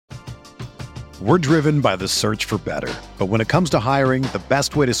We're driven by the search for better. But when it comes to hiring, the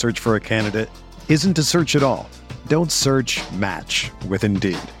best way to search for a candidate isn't to search at all. Don't search, match with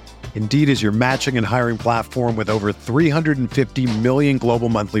Indeed. Indeed is your matching and hiring platform with over 350 million global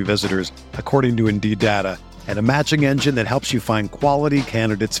monthly visitors, according to Indeed data, and a matching engine that helps you find quality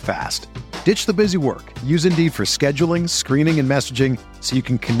candidates fast. Ditch the busy work. Use Indeed for scheduling, screening, and messaging so you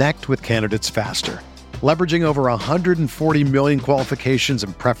can connect with candidates faster. Leveraging over 140 million qualifications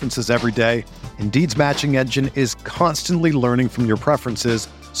and preferences every day, Indeed's matching engine is constantly learning from your preferences,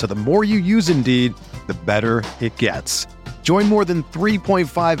 so the more you use Indeed, the better it gets. Join more than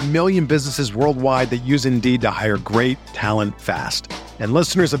 3.5 million businesses worldwide that use Indeed to hire great talent fast. And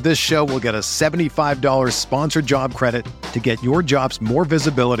listeners of this show will get a $75 sponsored job credit to get your jobs more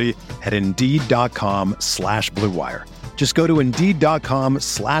visibility at Indeed.com/Blue Wire. Just go to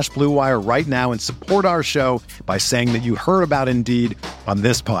Indeed.com/Blue Wire right now and support our show by saying that you heard about Indeed on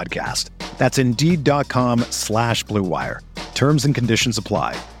this podcast. That's Indeed.com/Blue Wire. Terms and conditions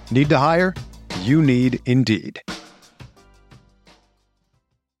apply. Need to hire? You need Indeed.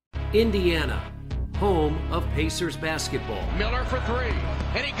 Indiana, home of Pacers basketball. Miller for three,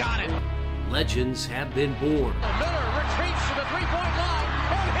 and he got it. Legends have been born. Miller retreats to the three-point line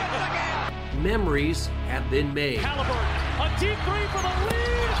and hits again. Memories have been made. Halliburton, a deep three for the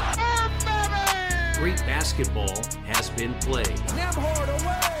lead. Oh, Great basketball has been played. Nembhard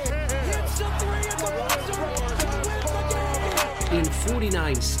away, hits the three at the buzzer to win the game. In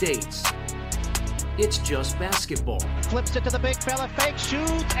 49 states, it's just basketball. Flips it to the big fella, fake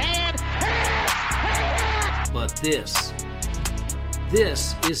shoots, and hits! But this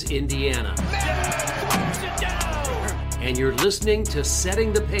is Indiana. And you're listening to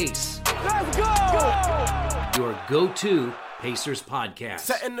Setting the Pace. Let's go! Your go-to Pacers podcast.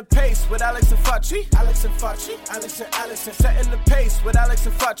 Setting the pace with Alex and Facci. Alex and Facci. Alex and Allison. Setting the pace with Alex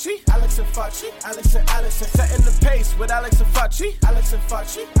and Facci. Alex and Facci. Alex and Allison. Setting the pace with Alex and Facci. Alex and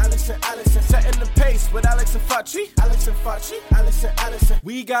Facci. Alex and Allison. Setting the pace with Alex and Facci. Alex and Facci. Alex and Allison.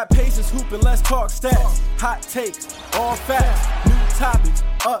 We got Pacers hooping, let's talk stats. Hot takes, all facts. New topics,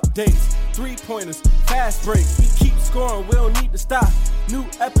 updates. Three-pointers, fast breaks. We keep scoring, we don't need to stop. New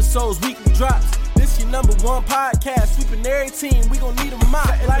episodes, weekly drops. This your number one podcast. Sweeping every team, we gon' need a mop.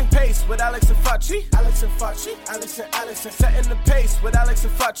 Setting the pace with Alex and Facci. Alex and Facci. Alex and Allison. Setting the pace with Alex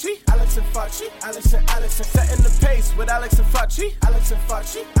and Facci. Alex and Facci. Alex and Allison. Setting the pace with Alex and Facci. Alex and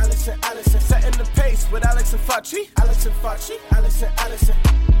Facci. Alex and Allison. Setting the pace with Alex and Facci. Alex and Facci. Alex and Allison.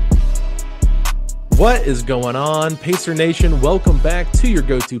 What is going on, Pacer Nation? Welcome back to your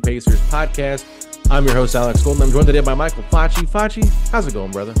go-to Pacers podcast. I'm your host, Alex Golden. I'm joined today by Michael Facci. Facci, how's it going,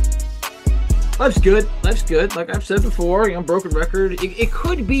 brother? Life's good. Life's good. Like I've said before, broken record. It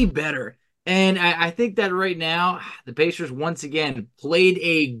could be better. And I think that right now, the Pacers once again played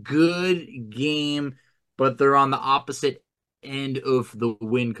a good game, but they're on the opposite end of the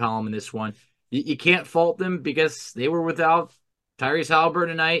win column in this one. You can't fault them because they were without Tyrese Halliburton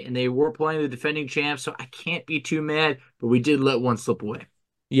tonight, and they were playing the defending champs, so I can't be too mad, but we did let one slip away.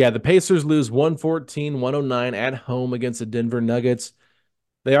 Yeah, the Pacers lose 114-109 at home against the Denver Nuggets.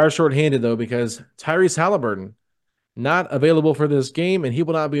 They are shorthanded, though, because Tyrese Halliburton not available for this game, and he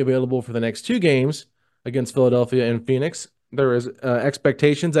will not be available for the next two games against Philadelphia and Phoenix. There is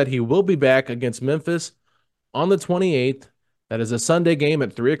expectations that he will be back against Memphis on the 28th. That is a Sunday game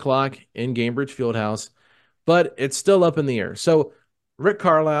at 3 o'clock in Gainbridge Fieldhouse, but it's still up in the air. So Rick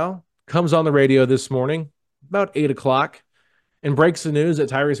Carlisle comes on the radio this morning about 8 o'clock and breaks the news that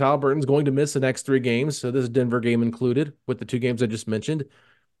Tyrese Halliburton is going to miss the next three games, so this Denver game included, with the two games I just mentioned.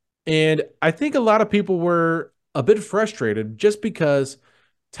 And I think a lot of people were a bit frustrated just because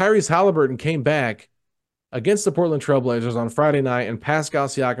Tyrese Halliburton came back against the Portland Trailblazers on Friday night in Pascal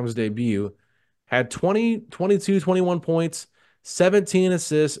Siakam's debut, had 20, 22, 21 points, 17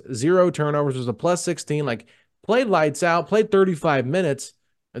 assists, 0 turnovers, was a plus 16, played lights out, played 35 minutes,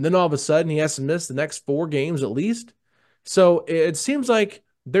 and then all of a sudden he has to miss the next 4 games at least. So it seems like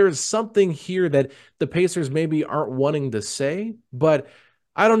there's something here that the Pacers maybe aren't wanting to say, but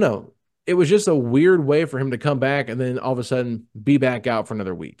I don't know. It was just a weird way for him to come back and then all of a sudden be back out for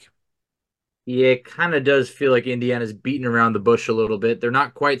another week. Yeah, it kind of does feel like Indiana's beating around the bush a little bit. They're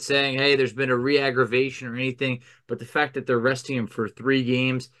not quite saying, hey, there's been a re-aggravation or anything, but the fact that they're resting him for 3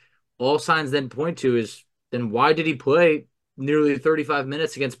 games, all signs then point to is, then why did he play nearly 35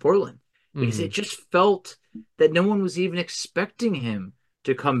 minutes against Portland? Because it just felt that no one was even expecting him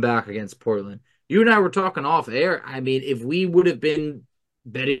to come back against Portland. You and I were talking off air. I mean, if we would have been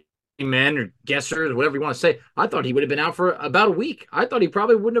betting men or guessers, whatever you want to say, I thought he would have been out for about a week. I thought he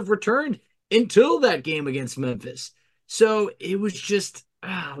probably wouldn't have returned until that game against Memphis. So it was just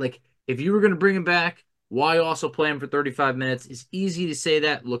If you were going to bring him back, why also play him for 35 minutes? It's easy to say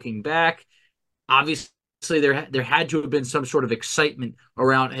that looking back. Obviously, there had to have been some sort of excitement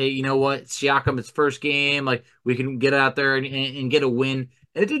around, hey, you know what? Siakam, it's first game. Like, we can get out there and get a win.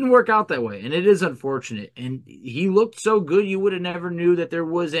 And it didn't work out that way. And it is unfortunate. And he looked so good, you would have never knew that there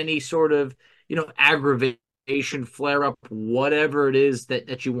was any sort of, aggravation, flare up, whatever it is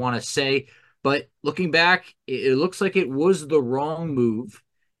that you want to say. But looking back, it looks like it was the wrong move.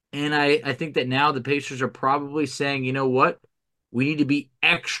 And I think that now the Pacers are probably saying, you know what? We need to be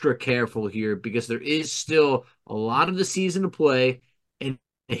extra careful here because there is still a lot of the season to play, and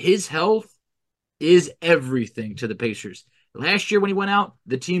his health is everything to the Pacers. Last year when he went out,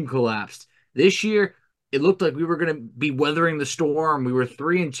 the team collapsed. This year, it looked like we were going to be weathering the storm. We were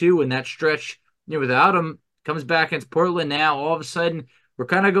 3-2 in that stretch. Without him, comes back against Portland now. All of a sudden, we're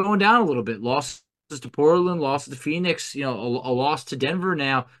kind of going down a little bit. Losses to Portland, losses to Phoenix, a loss to Denver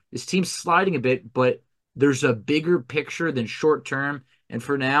now. This team's sliding a bit, but there's a bigger picture than short term. And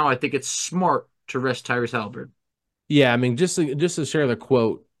for now, I think it's smart to rest Tyrese Haliburton. Yeah, I mean, just to share the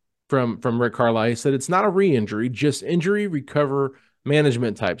quote from Rick Carlisle, he said it's not a re-injury, just injury recover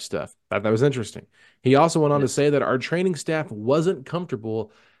management type stuff. Thought that was interesting. He also went on to say that our training staff wasn't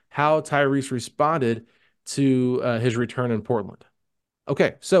comfortable how Tyrese responded to his return in Portland.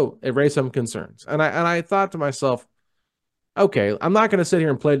 Okay, so it raised some concerns. And I thought to myself, okay, I'm not going to sit here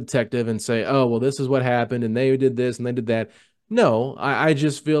and play detective and say, oh, well, this is what happened and they did this and they did that. No, I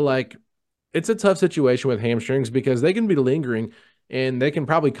just feel like it's a tough situation with hamstrings because they can be lingering and they can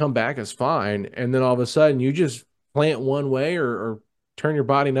probably come back as fine. And then all of a sudden you just plant one way or turn your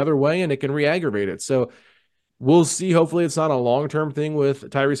body another way and it can re-aggravate it. So we'll see. Hopefully it's not a long-term thing with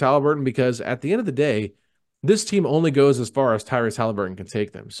Tyrese Haliburton because at the end of the day, this team only goes as far as Tyrese Haliburton can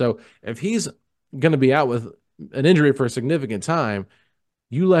take them. So if he's going to be out with an injury for a significant time,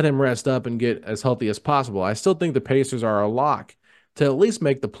 you let him rest up and get as healthy as possible. I still think the Pacers are a lock to at least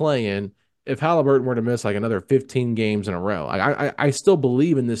make the play-in if Haliburton were to miss like another 15 games in a row. I still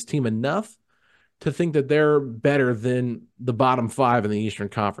believe in this team enough to think that they're better than the bottom 5 in the Eastern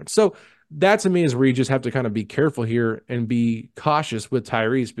Conference. So that to me is where you just have to kind of be careful here and be cautious with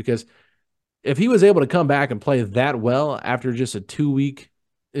Tyrese because if he was able to come back and play that well after just a 2-week,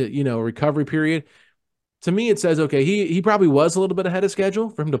 recovery period, to me it says, okay, he probably was a little bit ahead of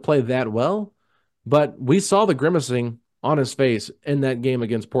schedule for him to play that well, but we saw the grimacing on his face in that game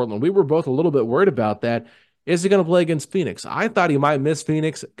against Portland. We were both a little bit worried about that. Is he going to play against Phoenix? I thought he might miss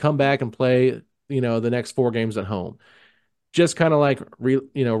Phoenix, come back and play, the next 4 games at home. Just kind of like,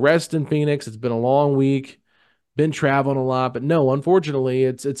 rest in Phoenix. It's been a long week. Been traveling a lot, but no, unfortunately,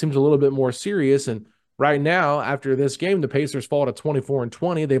 it seems a little bit more serious. And right now, after this game, the Pacers fall to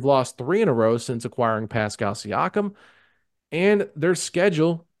 24-20. They've lost 3 in a row since acquiring Pascal Siakam. And their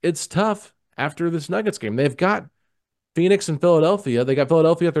schedule, it's tough after this Nuggets game. They've got Phoenix and Philadelphia. They got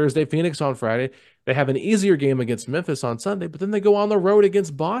Philadelphia Thursday, Phoenix on Friday. They have an easier game against Memphis on Sunday, but then they go on the road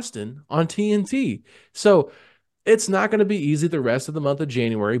against Boston on TNT. So it's not going to be easy the rest of the month of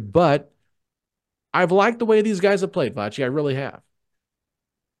January, but I've liked the way these guys have played, Vachi. I really have.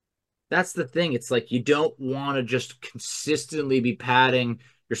 That's the thing. It's like you don't want to just consistently be patting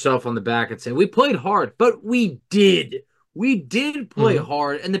yourself on the back and saying, we played hard, but we did. We did play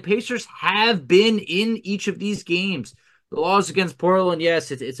hard, and the Pacers have been in each of these games. The loss against Portland,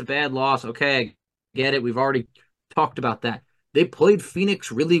 yes, it's a bad loss. Okay, I get it. We've already talked about that. They played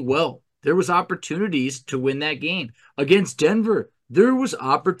Phoenix really well. There was opportunities to win that game. Against Denver, there was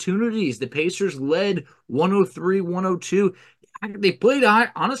opportunities. The Pacers led 103-102. They played,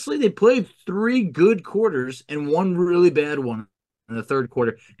 honestly, they played 3 good quarters and 1 really bad one in the third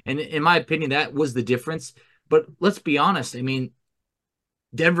quarter. And in my opinion, that was the difference. But let's be honest. I mean,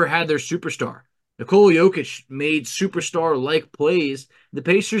 Denver had their superstar. Nikola Jokic made superstar-like plays. The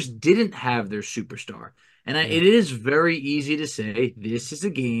Pacers didn't have their superstar. And it is very easy to say this is a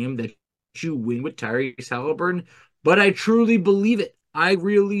game that you win with Tyrese Haliburton. But I truly believe it. I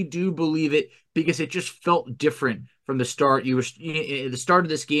really do believe it because it just felt different from the start. At the start of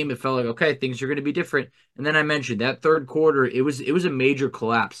this game, it felt like, okay, things are going to be different. And then I mentioned that third quarter, it was a major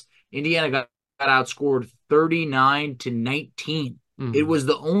collapse. Indiana got outscored 39-19. It was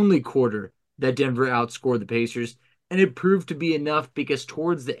the only quarter that Denver outscored the Pacers, and it proved to be enough because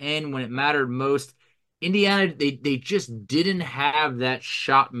towards the end, when it mattered most, Indiana, they just didn't have that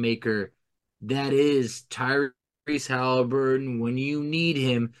shot maker that is Tyrese Haliburton when you need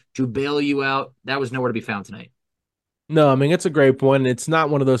him to bail you out. That was nowhere to be found tonight. No, I mean, it's a great point. It's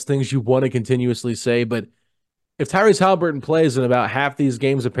not one of those things you want to continuously say, but if Tyrese Haliburton plays in about half these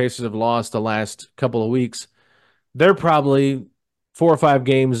games the Pacers have lost the last couple of weeks, they're probably 4 or 5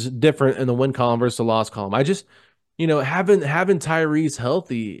 games different in the win column versus the loss column. I just, having Tyrese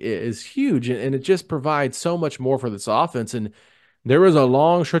healthy is huge, and it just provides so much more for this offense. And there was a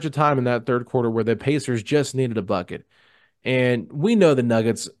long stretch of time in that third quarter where the Pacers just needed a bucket. And we know the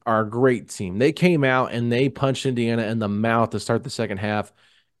Nuggets are a great team. They came out and they punched Indiana in the mouth to start the second half,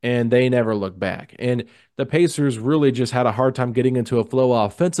 and they never looked back. And the Pacers really just had a hard time getting into a flow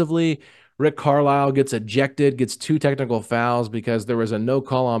offensively. Rick Carlisle gets ejected, gets 2 technical fouls because there was a no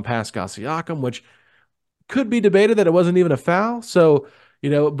call on Pascal Siakam, which could be debated that it wasn't even a foul. So,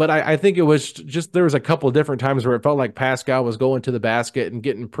 but I think it was just, there was a couple of different times where it felt like Pascal was going to the basket and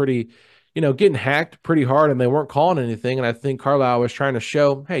getting getting hacked pretty hard, and they weren't calling anything. And I think Carlisle was trying to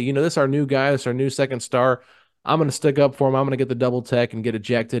show, hey, this is our new guy, this is our new second star. I'm going to stick up for him. I'm going to get the double tech and get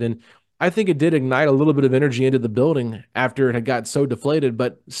ejected. And I think it did ignite a little bit of energy into the building after it had got so deflated,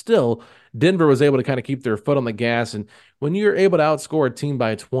 but still Denver was able to kind of keep their foot on the gas. And when you're able to outscore a team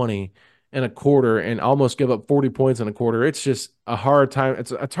by 20 in a quarter and almost give up 40 points in a quarter, it's just a hard time.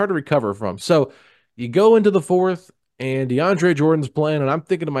 It's hard to recover from. So you go into the fourth and DeAndre Jordan's playing, and I'm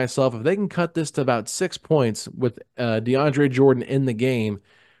thinking to myself, if they can cut this to about 6 points with DeAndre Jordan in the game,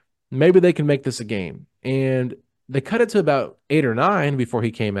 maybe they can make this a game. And they cut it to about 8 or 9 before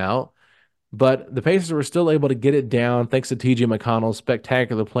he came out. But the Pacers were still able to get it down thanks to T.J. McConnell's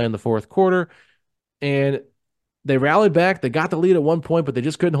spectacular play in the fourth quarter. And they rallied back. They got the lead at one point, but they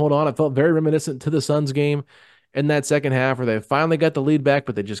just couldn't hold on. It felt very reminiscent to the Suns game in that second half where they finally got the lead back,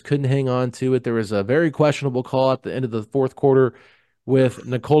 but they just couldn't hang on to it. There was a very questionable call at the end of the fourth quarter with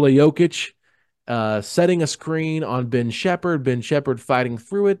Nikola Jokic setting a screen on Ben Shepherd. Ben Shepherd fighting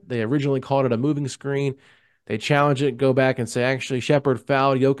through it. They originally called it a moving screen. They challenge it, go back and say, actually, Shepherd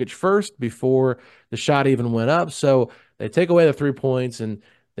fouled Jokic first before the shot even went up. So they take away the 3 points and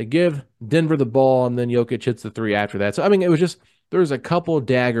they give Denver the ball, and then Jokic hits the 3 after that. So, it was just, there was a couple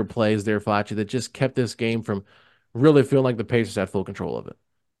dagger plays there, Facci, that just kept this game from really feeling like the Pacers had full control of it.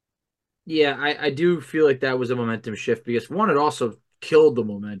 Yeah, I do feel like that was a momentum shift because, one, it also killed the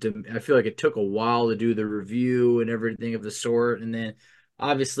momentum. I feel like it took a while to do the review and everything of the sort, and then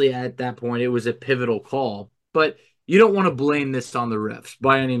obviously at that point it was a pivotal call. But you don't want to blame this on the refs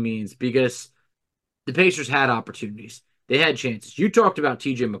by any means because the Pacers had opportunities. They had chances. You talked about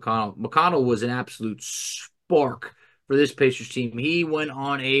T.J. McConnell. McConnell was an absolute spark for this Pacers team. He went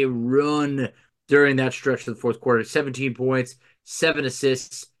on a run during that stretch of the fourth quarter. 17 points, 7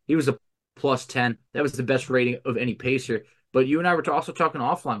 assists. He was a plus 10. That was the best rating of any Pacer. But you and I were also talking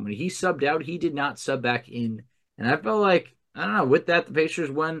offline. When he subbed out, he did not sub back in. And I felt like, I don't know, with that, the Pacers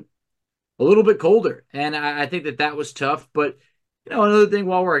went a little bit colder. And I think that was tough. But, another thing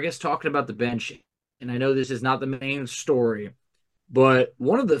while we're, I guess, talking about the bench, and I know this is not the main story, but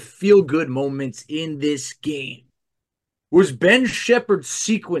one of the feel-good moments in this game was Ben Shepherd's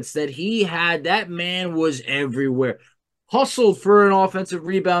sequence that he had. That man was everywhere. Hustled for an offensive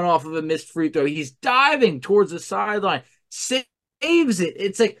rebound off of a missed free throw. He's diving towards the sideline, saves it.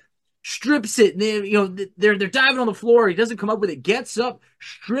 It's like strips it. And they're diving on the floor. He doesn't come up with it. Gets up,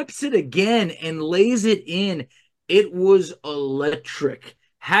 strips it again, and lays it in. It was electric.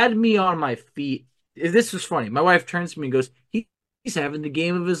 Had me on my feet. This was funny. My wife turns to me and goes, he's having the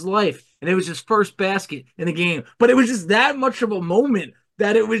game of his life. And it was his first basket in the game. But it was just that much of a moment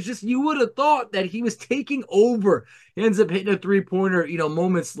that it was just, you would have thought that he was taking over. He ends up hitting a three-pointer,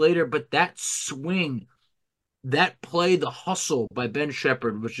 moments later. But that swing, that play, the hustle by Ben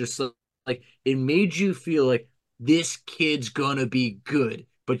Shepherd was just like, it made you feel like this kid's going to be good.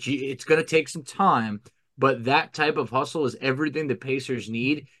 But it's going to take some time. But that type of hustle is everything the Pacers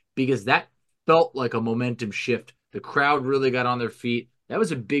need because that felt like a momentum shift. The crowd really got on their feet. That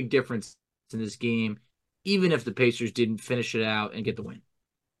was a big difference in this game, even if the Pacers didn't finish it out and get the win.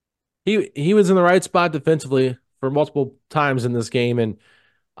 He was in the right spot defensively for multiple times in this game, and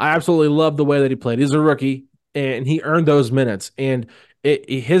I absolutely love the way that he played. He's a rookie, and he earned those minutes. And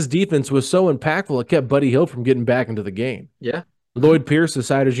his defense was so impactful, it kept Buddy Hield from getting back into the game. Yeah. Lloyd Pierce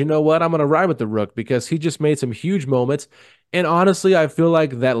decided, you know what, I'm going to ride with the Rook because he just made some huge moments. And honestly, I feel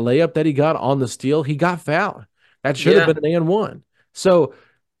like that layup that he got on the steal, he got fouled. That should have been an and one. So,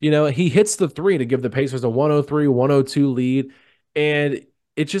 he hits the 3 to give the Pacers a 103-102 lead. And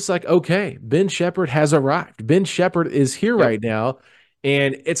it's just like, okay, Ben Shepherd has arrived. Ben Shepherd is here right now,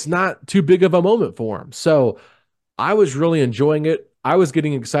 and it's not too big of a moment for him. So I was really enjoying it. I was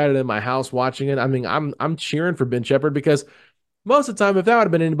getting excited in my house watching it. I'm cheering for Ben Shepherd because most of the time, if that would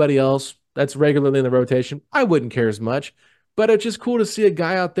have been anybody else that's regularly in the rotation, I wouldn't care as much. But it's just cool to see a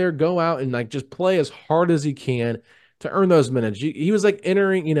guy out there go out and just play as hard as he can to earn those minutes. He was like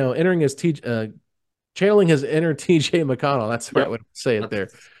entering his channeling his inner TJ McConnell. That's the right way to say it there.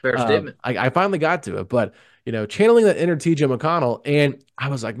 That's a fair statement. I finally got to it, but channeling that inner TJ McConnell, and I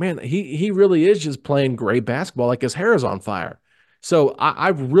was like, man, he really is just playing great basketball. Like his hair is on fire. So I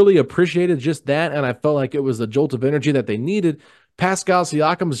really appreciated just that, and I felt like it was the jolt of energy that they needed. Pascal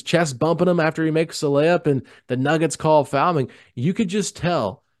Siakam's chest bumping him after he makes a layup, and the Nuggets call foul. I mean, you could just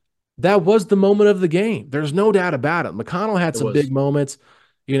tell that was the moment of the game. There's no doubt about it. McConnell had some big moments.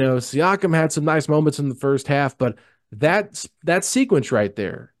 Siakam had some nice moments in the first half, but that sequence right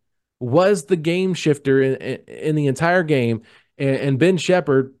there was the game shifter in the entire game, and Ben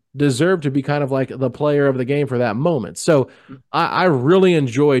Shepherd deserved to be kind of like the player of the game for that moment. So I really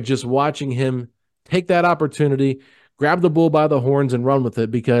enjoyed just watching him take that opportunity, grab the bull by the horns, and run with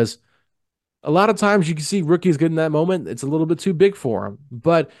it, because a lot of times you can see rookies get in that moment. It's a little bit too big for him,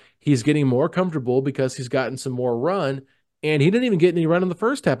 but he's getting more comfortable because he's gotten some more run, and he didn't even get any run in the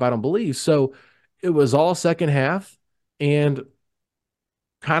first half, I don't believe. So it was all second half, and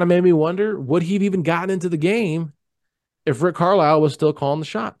kind of made me wonder, would he have even gotten into the game if Rick Carlisle was still calling the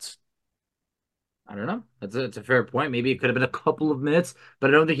shots? I don't know. That's a fair point. Maybe it could have been a couple of minutes,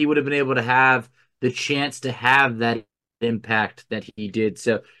 but I don't think he would have been able to have the chance to have that impact that he did.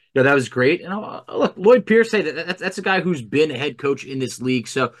 So, that was great. And look, Lloyd Pierce, that's a guy who's been a head coach in this league.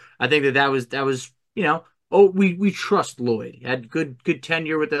 So I think that was we trust Lloyd. He had good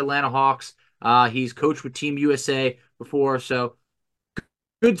tenure with the Atlanta Hawks. He's coached with Team USA before, so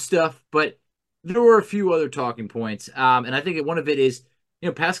good stuff. But there were a few other talking points, and I think that one of it is,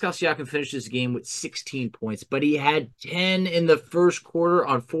 Pascal Siakam finished this game with 16 points, but he had 10 in the first quarter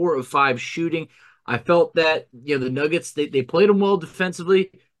on 4 of 5 shooting. I felt that the Nuggets, they played him well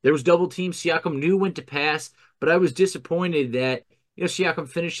defensively. There was double team. Siakam knew when to pass, but I was disappointed that Siakam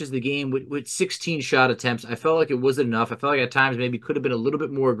finishes the game with 16 shot attempts. I felt like it wasn't enough. I felt like at times maybe could have been a little bit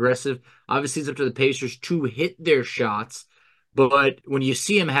more aggressive. Obviously, it's up to the Pacers to hit their shots, but when you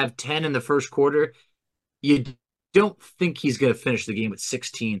see him have 10 in the first quarter, you don't think he's going to finish the game with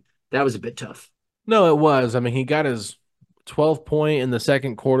 16. That was a bit tough. No, it was. I mean, he got his 12 point in the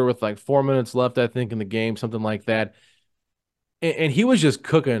second quarter with like 4 minutes left, I think, in the game, something like that. And he was just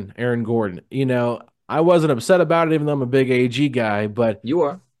cooking Aaron Gordon. I wasn't upset about it, even though I'm a big AG guy, but you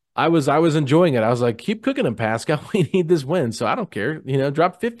are. I was enjoying it. I was like, keep cooking him, Pascal. We need this win. So I don't care.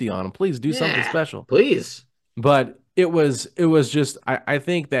 Drop 50 on him. Please do something special. Please. But it was just, I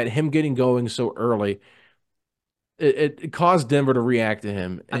think that him getting going so early, it caused Denver to react to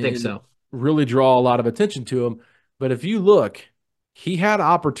him. I think so. Really draw a lot of attention to him. But if you look, he had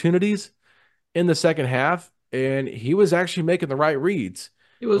opportunities in the second half, and he was actually making the right reads.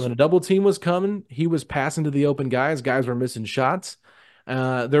 When a double team was coming, he was passing to the open guys. Guys were missing shots.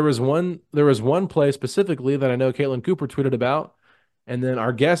 There was one play specifically that I know Caitlin Cooper tweeted about, and then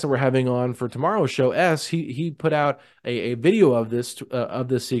our guest that we're having on for tomorrow's show, he put out a video of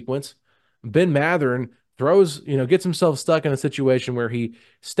this sequence. Ben Mathern gets himself stuck in a situation where he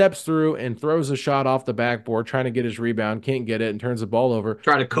steps through and throws a shot off the backboard, trying to get his rebound, can't get it, and turns the ball over.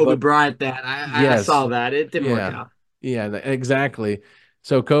 Try to Kobe Bryant that. I saw that. It didn't work out. Yeah, exactly.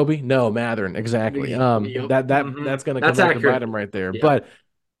 So Kobe, no, Mathern, exactly. That's going to come back and bite him right there. Yeah. But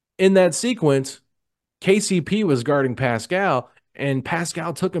in that sequence, KCP was guarding Pascal, and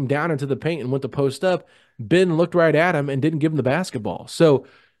Pascal took him down into the paint and went to post up. Ben looked right at him and didn't give him the basketball. So,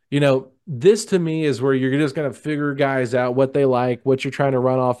 this to me is where you're just going to figure guys out what they like, what you're trying to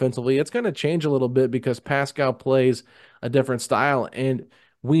run offensively. It's going to change a little bit because Pascal plays a different style, and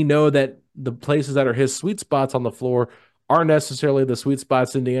we know that the places that are his sweet spots on the floor aren't necessarily the sweet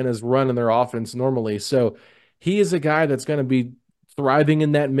spots Indiana's run in their offense normally. So he is a guy that's going to be thriving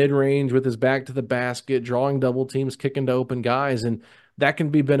in that mid-range with his back to the basket, drawing double teams, kicking to open guys, and that can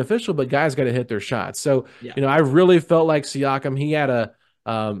be beneficial, but guys got to hit their shots. So, I really felt like Siakam, he had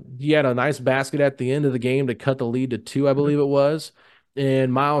a nice basket at the end of the game to cut the lead to 2, I believe it was.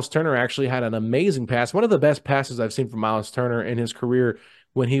 And Miles Turner actually had an amazing pass, one of the best passes I've seen from Miles Turner in his career,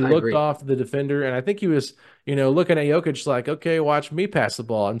 when he looked off the defender. And I think he was, looking at Jokic like, okay, watch me pass the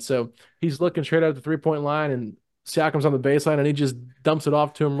ball. And so he's looking straight out the 3-point line, and Siakam's on the baseline, and he just dumps it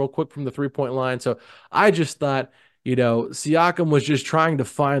off to him real quick from the 3-point line. So I just thought, Siakam was just trying to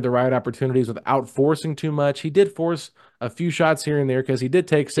find the right opportunities without forcing too much. He did force a few shots here and there because he did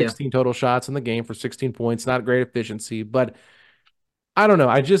take 16 total shots in the game for 16 points. Not great efficiency, but I don't know.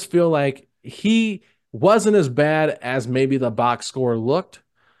 I just feel like he wasn't as bad as maybe the box score looked.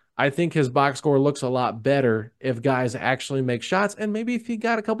 I think his box score looks a lot better if guys actually make shots, and maybe if he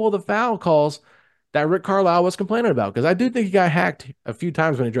got a couple of the foul calls that Rick Carlisle was complaining about, because I do think he got hacked a few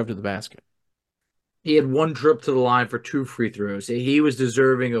times when he drove to the basket. He had one trip to the line for 2 free throws. He was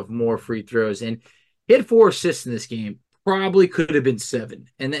deserving of more free throws. And, He had 4 assists in this game. Probably could have been 7.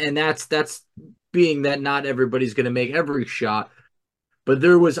 And that's being that not everybody's going to make every shot. But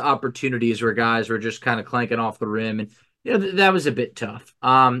there was opportunities where guys were just kind of clanking off the rim. And that was a bit tough.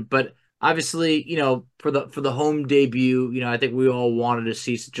 But obviously, for the home debut, I think we all wanted to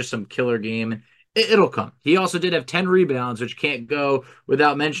see just some killer game. And it'll come. He also did have 10 rebounds, which can't go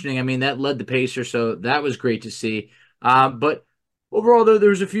without mentioning. I mean, that led the Pacers, so that was great to see. But overall, there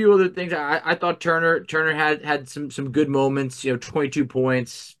was a few other things. I thought Turner had some good moments. 22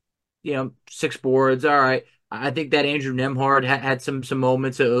 points, 6 boards. All right. I think that Andrew Nembhard had some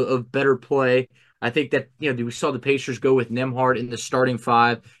moments of better play. I think that we saw the Pacers go with Nembhard in the starting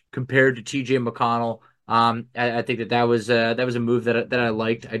 5 compared to T.J. McConnell. I think that was a move that I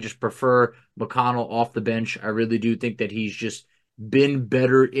liked. I just prefer McConnell off the bench. I really do think that he's just been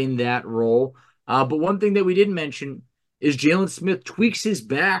better in that role. But one thing that we didn't mention is Jalen Smith tweaks his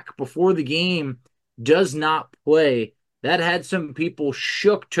back before the game, does not play. That had some people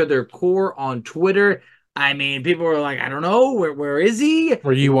shook to their core on Twitter. I mean, people were like, I don't know, where is he?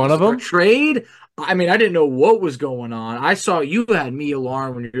 Were you one of them? Trade? I mean, I didn't know what was going on. I saw you had me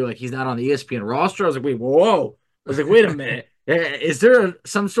alarmed when you're like, he's not on the ESPN roster. I was like, wait, whoa. I was like, wait a minute. Is there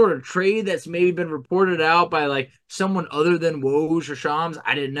some sort of trade that's maybe been reported out by like someone other than Woj or Shams?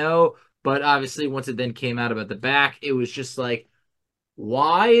 I didn't know. But obviously, once it then came out about the back, it was just like,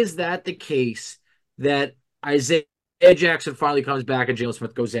 why is that the case that Isaiah Jackson finally comes back and Jalen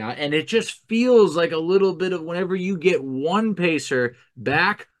Smith goes out? And it just feels like a little bit of whenever you get one Pacer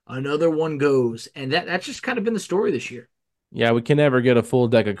back, another one goes. And that's just kind of been the story this year. Yeah, we can never get a full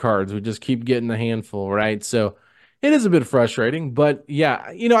deck of cards. We just keep getting a handful, right? So it is a bit frustrating. But yeah,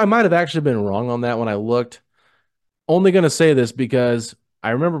 I might have actually been wrong on that when I looked. Only going to say this because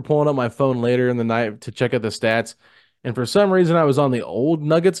I remember pulling up my phone later in the night to check out the stats. And for some reason, I was on the old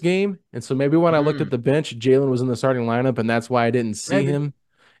Nuggets game. And so maybe when I looked at the bench, Jalen was in the starting lineup, and that's why I didn't see him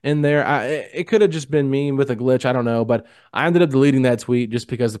in there. It could have just been me with a glitch. I don't know. But I ended up deleting that tweet just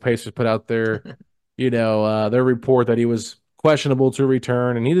because the Pacers put out their, their report that he was questionable to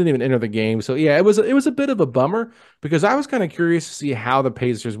return, and he didn't even enter the game. So, yeah, it was a bit of a bummer because I was kind of curious to see how the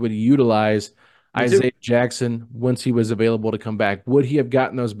Pacers would utilize Isaiah Jackson once he was available to come back. Would he have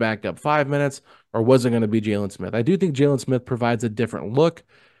gotten those backup 5 minutes, or was it going to be Jalen Smith? I do think Jalen Smith provides a different look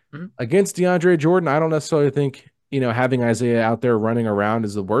against DeAndre Jordan. I don't necessarily think, having Isaiah out there running around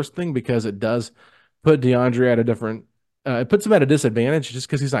is the worst thing because it does put DeAndre at a different it puts him at a disadvantage just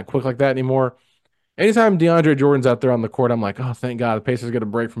because he's not quick like that anymore. Anytime DeAndre Jordan's out there on the court, I'm like, oh, thank God, the Pacers get a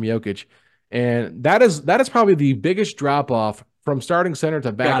break from Jokic. And that is probably the biggest drop-off from starting center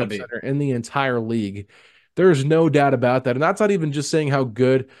to backup center in the entire league. There's no doubt about that. And that's not even just saying how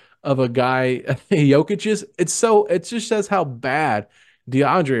good of a guy Jokic is. It just says how bad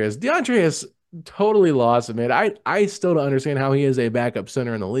DeAndre is. DeAndre is totally lost it, man. I still don't understand how he is a backup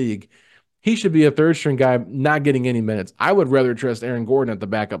center in the league. He should be a third string guy not getting any minutes. I would rather trust Aaron Gordon at the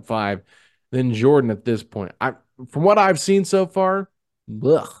backup 5 than Jordan at this point. From what I've seen so far,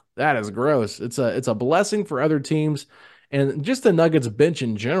 that is gross. It's a blessing for other teams. And just the Nuggets bench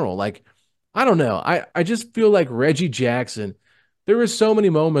in general, like, I don't know. I just feel like Reggie Jackson, there were so many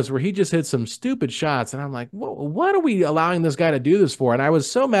moments where he just hit some stupid shots. And I'm like, what are we allowing this guy to do this for? And I was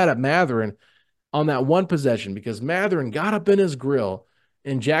so mad at Mathurin on that one possession because Mathurin got up in his grill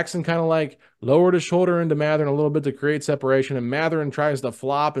and Jackson kind of like lowered his shoulder into Mathurin a little bit to create separation. And Mathurin tries to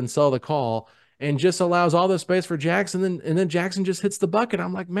flop and sell the call and just allows all the space for Jackson. And then Jackson just hits the bucket.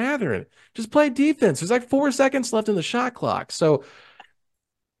 I'm like, Mathurin, just play defense. There's like 4 seconds left in the shot clock. So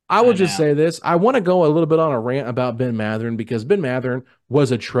I will just say this. I want to go a little bit on a rant about Ben Mathurin because Ben Mathurin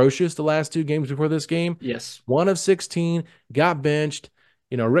was atrocious the last 2 games before this game. Yes. 1 of 16, got benched.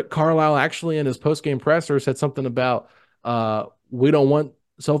 Rick Carlisle actually in his post-game presser said something about we don't want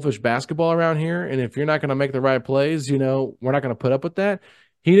selfish basketball around here. And if you're not going to make the right plays, we're not going to put up with that.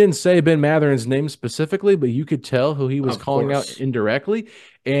 He didn't say Ben Mathurin's name specifically, but you could tell who he was calling out indirectly.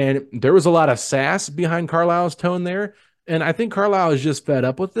 And there was a lot of sass behind Carlisle's tone there. And I think Carlisle is just fed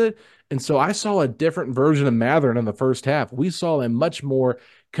up with it. And so I saw a different version of Mathurin in the first half. We saw him much more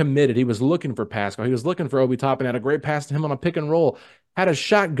committed. He was looking for Pascal. He was looking for Obi Toppin, had a great pass to him on a pick and roll, had a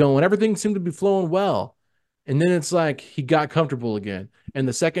shot going. Everything seemed to be flowing well. And then it's like he got comfortable again. In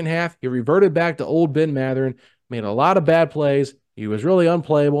the second half, he reverted back to old Ben Mathurin, made a lot of bad plays. He was really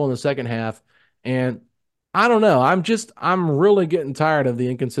unplayable in the second half. And I don't know. I'm really getting tired of the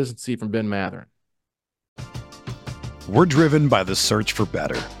inconsistency from Ben Mathurin. We're driven by the search for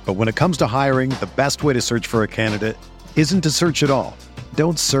better. But when it comes to hiring, the best way to search for a candidate isn't to search at all.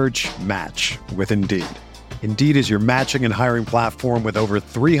 Don't search, match with Indeed. Indeed is your matching and hiring platform with over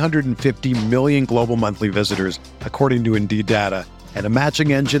 350 million global monthly visitors, according to Indeed data, and a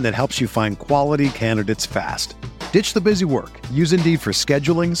matching engine that helps you find quality candidates fast. Ditch the busy work. Use Indeed for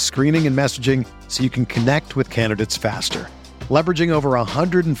scheduling, screening, and messaging so you can connect with candidates faster. Leveraging over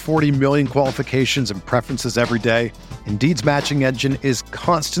 140 million qualifications and preferences every day, Indeed's matching engine is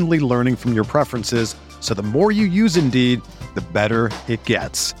constantly learning from your preferences, so the more you use Indeed, the better it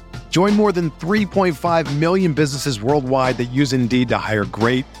gets. Join more than 3.5 million businesses worldwide that use Indeed to hire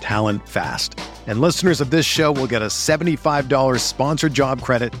great talent fast. And listeners of this show will get a $75 sponsored job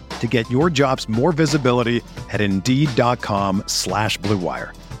credit to get your jobs more visibility at Indeed.com/Blue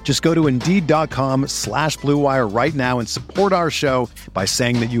Wire. Just go to Indeed.com/Blue Wire right now and support our show by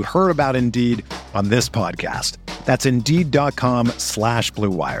saying that you heard about Indeed on this podcast. That's Indeed.com/Blue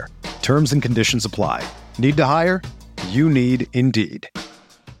Wire. Terms and conditions apply. Need to hire? You need Indeed.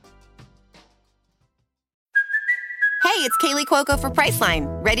 Hey, it's Kaylee Cuoco for Priceline.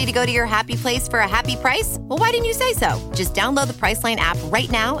 Ready to go to your happy place for a happy price? Well, why didn't you say so? Just download the Priceline app right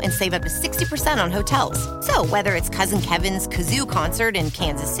now and save up to 60% on hotels. So whether it's Cousin Kevin's Kazoo Concert in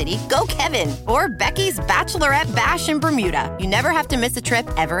Kansas City, go Kevin, or Becky's Bachelorette Bash in Bermuda, you never have to miss a trip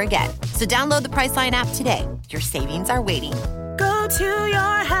ever again. So download the Priceline app today. Your savings are waiting. Go to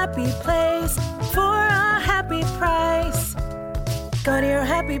your happy place for a happy price. Go to your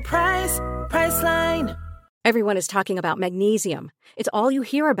happy price, Priceline. Everyone is talking about magnesium. It's all you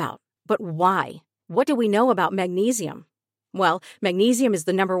hear about. But why? What do we know about magnesium? Well, magnesium is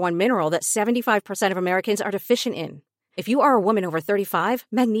the number one mineral that 75% of Americans are deficient in. If you are a woman over 35,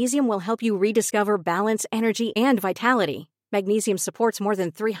 magnesium will help you rediscover balance, energy, and vitality. Magnesium supports more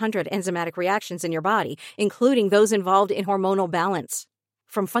than 300 enzymatic reactions in your body, including those involved in hormonal balance.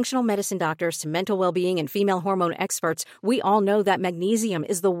 From functional medicine doctors to mental well-being and female hormone experts, we all know that magnesium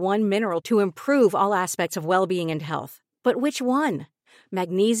is the one mineral to improve all aspects of well-being and health. But which one?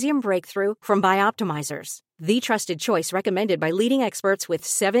 Magnesium Breakthrough from Bioptimizers, the trusted choice recommended by leading experts with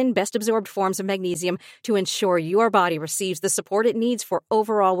 7 best-absorbed forms of magnesium to ensure your body receives the support it needs for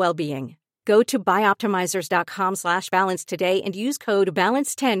overall well-being. Go to bioptimizers.com/balance today and use code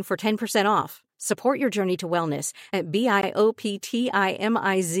BALANCE10 for 10% off. Support your journey to wellness at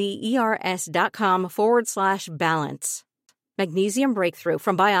bioptimizers.com/balance. Magnesium Breakthrough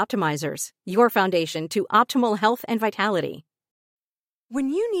from Bioptimizers, your foundation to optimal health and vitality. When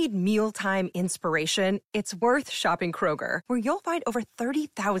you need mealtime inspiration, it's worth shopping Kroger, where you'll find over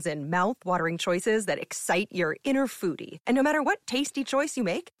 30,000 mouth-watering choices that excite your inner foodie. And no matter what tasty choice you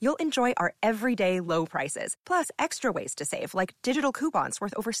make, you'll enjoy our everyday low prices, plus extra ways to save, like digital coupons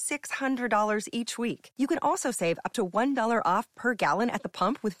worth over $600 each week. You can also save up to $1 off per gallon at the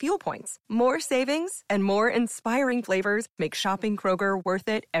pump with fuel points. More savings and more inspiring flavors make shopping Kroger worth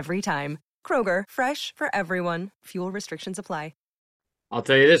it every time. Kroger, fresh for everyone. Fuel restrictions apply. I'll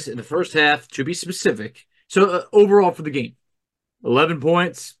tell you this, in the first half, to be specific. So overall for the game, 11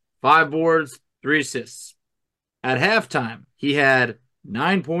 points, 5 boards, 3 assists. At halftime, he had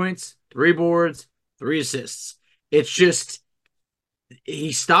 9 points, 3 boards, 3 assists. It's just,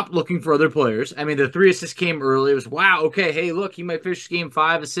 he stopped looking for other players. I mean, the 3 assists came early. It was, wow, okay, hey, look, he might finish the game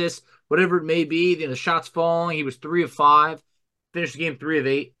 5 assists, whatever it may be. The shots falling, he was 3 of 5, finished the game 3 of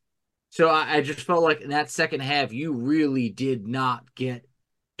 8. So I just felt like in that second half, you really did not get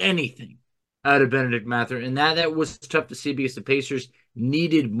anything out of Bennedict Mathurin. And that was tough to see because the Pacers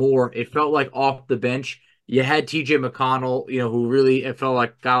needed more. It felt like off the bench, you had TJ McConnell, who really, it felt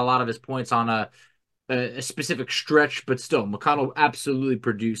like got a lot of his points on a specific stretch, but still, McConnell absolutely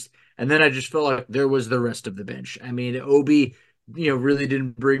produced. And then I just felt like there was the rest of the bench. I mean, Obi, really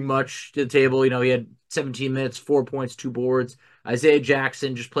didn't bring much to the table. He had 17 minutes, 4 points, 2 boards. Isaiah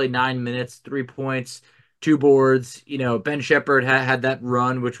Jackson just played 9 minutes, 3 points, 2 boards. Ben Shepherd had that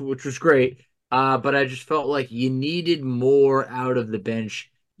run, which was great. But I just felt like you needed more out of the bench.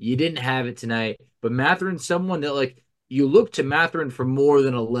 You didn't have it tonight. But Mathurin's someone that, you look to Mathurin for more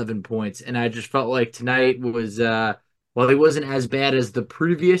than 11 points. And I just felt like tonight was, while he wasn't as bad as the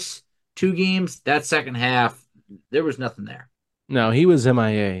previous 2 games, that second half, there was nothing there. No, he was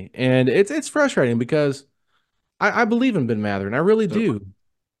MIA. And it's frustrating because I believe in Ben Mathurin. I really do.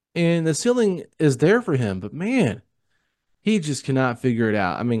 And the ceiling is there for him. But, man, he just cannot figure it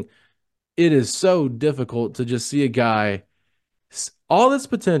out. I mean, it is so difficult to just see a guy, all this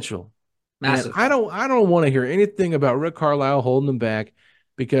potential. Massive. I don't want to hear anything about Rick Carlisle holding him back,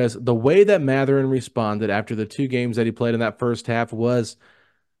 because the way that Mathurin responded after the 2 games that he played in that first half was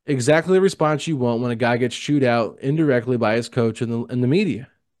exactly the response you want when a guy gets chewed out indirectly by his coach in the media.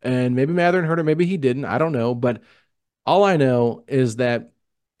 And maybe Mathurin heard it, maybe he didn't. I don't know. But all I know is that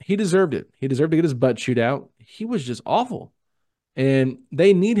he deserved it. He deserved to get his butt chewed out. He was just awful. And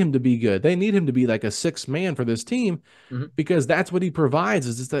they need him to be good. They need him to be like a sixth man for this team because that's what he provides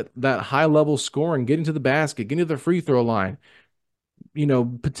is just that high level scoring, getting to the basket, getting to the free throw line,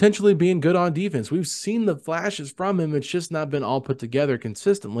 potentially being good on defense. We've seen the flashes from him. It's just not been all put together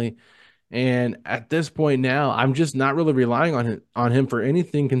consistently. And at this point now, I'm just not really relying on him for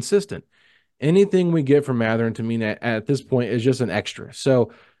anything consistent. Anything we get from Mathurin to me at this point is just an extra.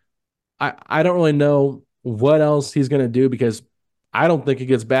 So I don't really know what else he's going to do because I don't think he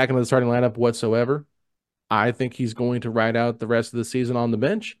gets back into the starting lineup whatsoever. I think he's going to ride out the rest of the season on the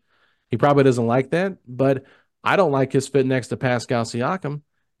bench. He probably doesn't like that, but I don't like his fit next to Pascal Siakam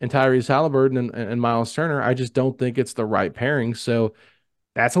and Tyrese Halliburton and Miles Turner. I just don't think it's the right pairing. So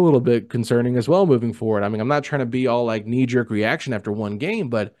that's a little bit concerning as well moving forward. I mean, I'm not trying to be all like knee-jerk reaction after one game,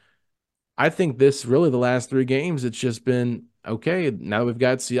 but I think the last 3 games, it's just been, okay, now we've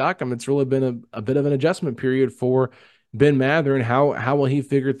got Siakam. It's really been a bit of an adjustment period for Ben Mathurin. How will he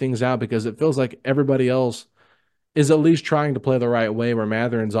figure things out? Because it feels like everybody else is at least trying to play the right way, where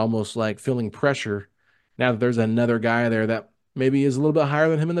Mathurin's almost like feeling pressure now that there's another guy there that maybe is a little bit higher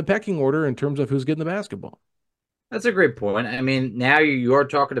than him in the pecking order in terms of who's getting the basketball. That's a great point. I mean, now you are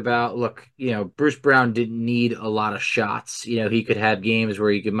talking about, look, Bruce Brown didn't need a lot of shots. He could have games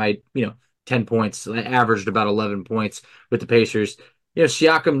where he might 10 points, averaged about 11 points with the Pacers.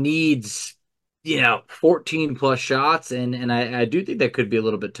 Siakam needs 14 plus shots, and I do think that could be a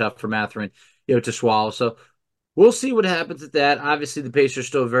little bit tough for Mathurin, to swallow. So we'll see what happens with that. Obviously, the Pacers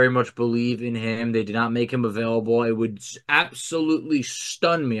still very much believe in him. They did not make him available. It would absolutely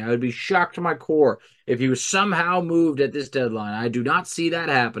stun me. I would be shocked to my core if he was somehow moved at this deadline. I do not see that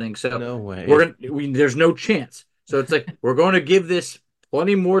happening. So no way. There's no chance. So it's like we're going to give this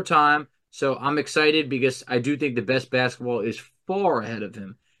plenty more time. So I'm excited because I do think the best basketball is far ahead of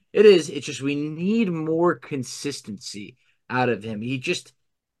him. It's just we need more consistency out of him. He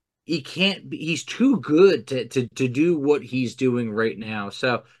can't be, he's too good to do what he's doing right now.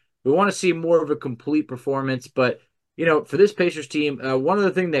 So we want to see more of a complete performance. But, for this Pacers team, one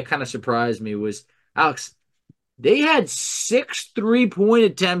other thing that kind of surprised me was, Alex, they had 6 3-point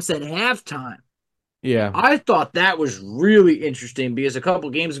attempts at halftime. Yeah. I thought that was really interesting because a couple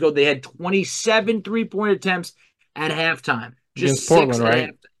games ago they had 27 3-point attempts at halftime. Just Portland,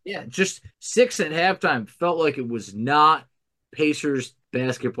 right? Yeah, just 6 at halftime. Felt like it was not Pacers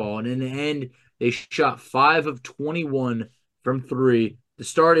basketball. And in the end, they shot 5 of 21 from 3. The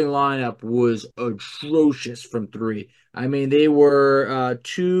starting lineup was atrocious from 3. I mean, they were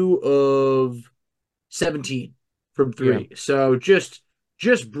 2 of 17 from 3. Yeah. So just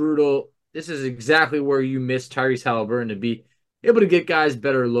brutal. This is exactly where you miss Tyrese Halliburton to be able to get guys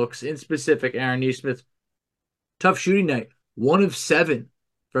better looks. In specific, Aaron Nesmith, tough shooting night. 1 of 7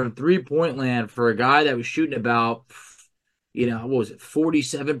 from 3-point land for a guy that was shooting about, what was it,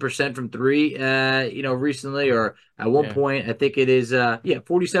 47% from 3, recently, or at one point, I think it is,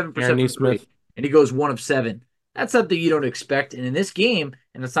 47% from 3. And he goes 1 of 7. That's something you don't expect. And in this game,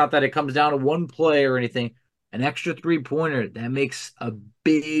 and it's not that it comes down to one play or anything, an extra 3-pointer, that makes a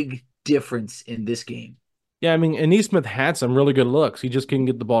big difference in this game. Yeah, I mean, and Nesmith had some really good looks. He just couldn't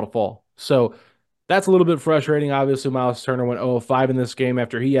get the ball to fall. So that's a little bit frustrating. Obviously, Miles Turner went 0 of 5 in this game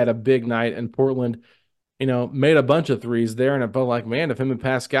after he had a big night, and Portland, made a bunch of threes there, and it felt like, man, if him and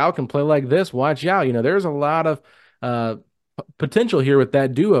Pascal can play like this, watch out. There's a lot of potential here with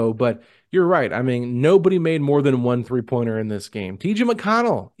that duo, but you're right. I mean, nobody made more than 1 3-pointer in this game. T.J.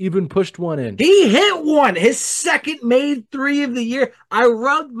 McConnell even pushed one in. He hit one, his second made 3 of the year. I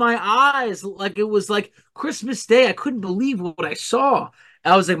rubbed my eyes like it was like Christmas Day. I couldn't believe what I saw.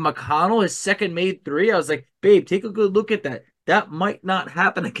 I was like, McConnell, his second made 3. I was like, babe, take a good look at that. That might not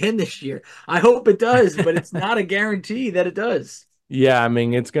happen again this year. I hope it does, but it's not a guarantee that it does. Yeah, I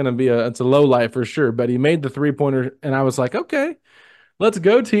mean, it's going to be it's a low light for sure, but he made the 3-pointer, and I was like, okay, let's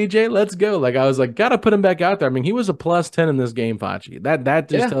go, TJ, let's go. Like, I was like, got to put him back out there. I mean, he was a +10 in this game, Facci. That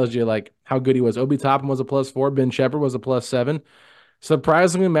just tells you, like, how good he was. Obi Toppin was a +4. Ben Shepherd was a +7.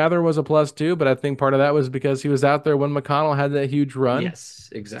 Surprisingly, Mather was a +2, but I think part of that was because he was out there when McConnell had that huge run. Yes,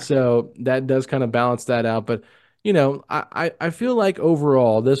 exactly. So that does kind of balance that out. But, I feel like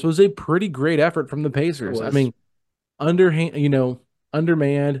overall this was a pretty great effort from the Pacers. I mean, undermanned, no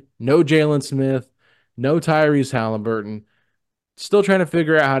Jalen Smith, no Tyrese Halliburton. Still trying to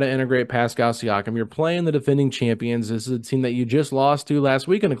figure out how to integrate Pascal Siakam. You're playing the defending champions. This is a team that you just lost to last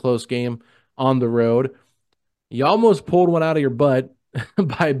week in a close game on the road. You almost pulled one out of your butt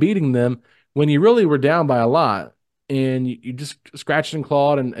by beating them when you really were down by a lot. And you just scratched and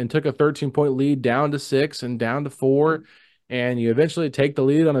clawed and took a 13-point lead down to 6 and down to 4. and you eventually take the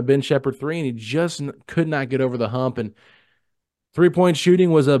lead on a Ben Shepherd 3, and he just could not get over the hump. And 3-point shooting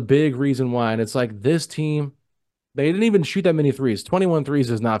was a big reason why. And it's like this team, they didn't even shoot that many threes. 21 threes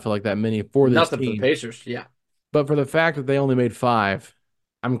does not feel like that many for this Nothing team. for the Pacers, yeah. But for the fact that they only made 5,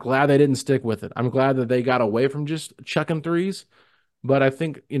 I'm glad they didn't stick with it. I'm glad that they got away from just chucking threes. But I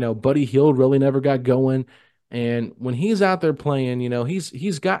think, Buddy Hield really never got going. And when he's out there playing,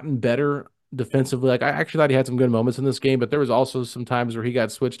 he's gotten better defensively. Like, I actually thought he had some good moments in this game, but there was also some times where he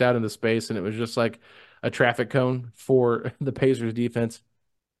got switched out into space, and it was just like a traffic cone for the Pacers defense.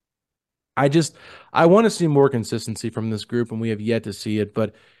 I want to see more consistency from this group, and we have yet to see it.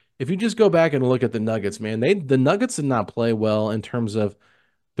 But if you just go back and look at the Nuggets, man, the Nuggets did not play well in terms of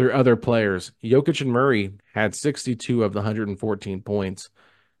their other players. Jokic and Murray had 62 of the 114 points.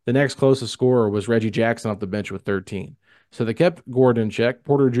 The next closest scorer was Reggie Jackson off the bench with 13. So they kept Gordon in check.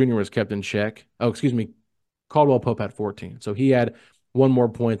 Porter Jr. was kept in check. Oh, excuse me. Caldwell Pope had 14. So he had one more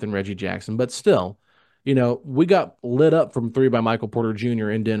point than Reggie Jackson. But still, we got lit up from 3 by Michael Porter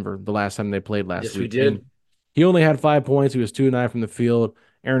Jr. in Denver the last time they played last week. Yes, we did. And he only had 5 points. He was 2 of 9 from the field.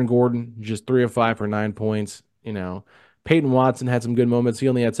 Aaron Gordon, just 3 of 5 for 9 points. Peyton Watson had some good moments. He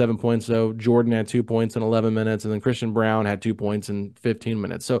only had 7 points, though. Jordan had 2 points in 11 minutes, and then Christian Brown had 2 points in 15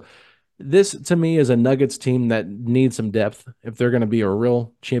 minutes. So this, to me, is a Nuggets team that needs some depth if they're going to be a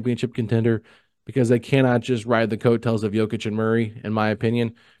real championship contender, because they cannot just ride the coattails of Jokic and Murray, in my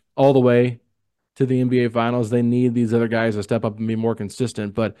opinion, all the way to the NBA Finals. They need these other guys to step up and be more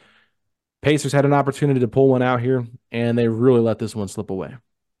consistent. But Pacers had an opportunity to pull one out here, and they really let this one slip away.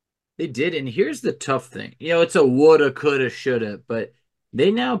 They did, and here's the tough thing. It's a woulda, coulda, shoulda, but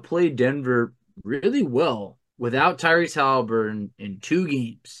they now play Denver really well without Tyrese Halliburton in 2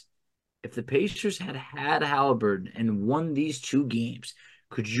 games. If the Pacers had Halliburton and won these 2 games,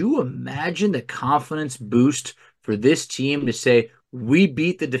 could you imagine the confidence boost for this team to say, we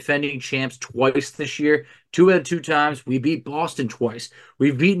beat the defending champs twice this year, 2 out of 2 times. We beat Boston twice.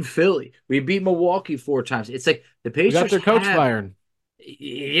 We've beaten Philly. We beat Milwaukee 4 times. It's like the Pacers got their coach fired.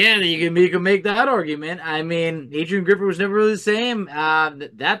 Yeah, you can make that argument. I mean, Adrian Griffin was never really the same.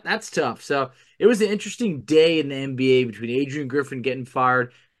 That's tough. So it was an interesting day in the NBA between Adrian Griffin getting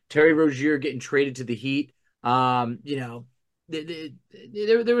fired, Terry Rozier getting traded to the Heat. There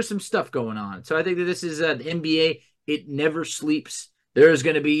was some stuff going on. So I think that this is the NBA. It never sleeps. There's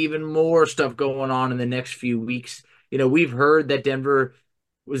going to be even more stuff going on in the next few weeks. We've heard that Denver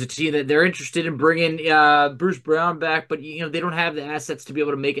was a team that they're interested in bringing Bruce Brown back, but they don't have the assets to be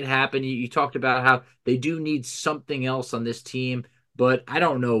able to make it happen. You talked about how they do need something else on this team, but I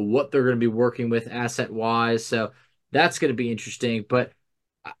don't know what they're going to be working with asset-wise, so that's going to be interesting. But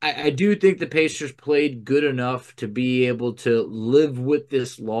I do think the Pacers played good enough to be able to live with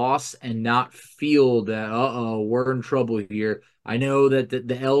this loss and not feel that, we're in trouble here. I know that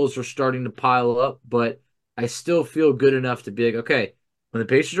the L's are starting to pile up, but I still feel good enough to be like, okay, when the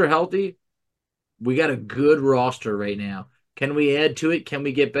Pacers are healthy, we got a good roster right now. Can we add to it? Can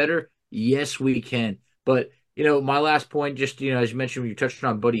we get better? Yes, we can. But, my last point, just, as you mentioned when you touched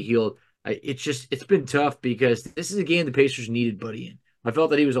on Buddy Hield, it's been tough because this is a game the Pacers needed Buddy in. I felt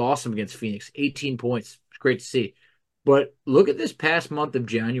that he was awesome against Phoenix. 18 points. It's great to see. But look at this past month of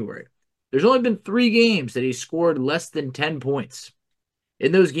January. There's only been 3 games that he scored less than 10 points.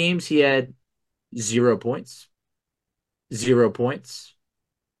 In those games, he had 0 points, 0 points,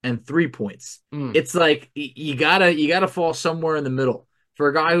 and 3 points. It's like you gotta fall somewhere in the middle. For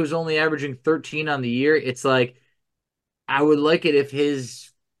a guy who's only averaging 13 on the year, it's like I would like it if his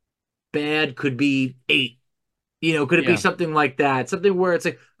bad could be 8. Could it be something like that? Something where it's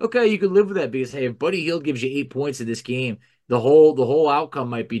like, okay, you could live with that because, hey, if Buddy Hield gives you 8 points in this game, the whole outcome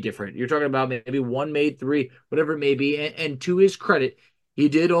might be different. You're talking about maybe 1 made 3, whatever it may be. And to his credit, he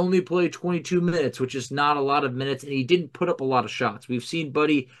did only play 22 minutes, which is not a lot of minutes, and he didn't put up a lot of shots. We've seen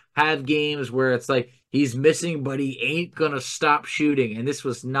Buddy have games where it's like he's missing, but he ain't going to stop shooting, and this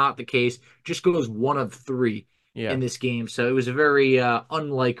was not the case. Just goes 1 of 3 in this game. So it was a very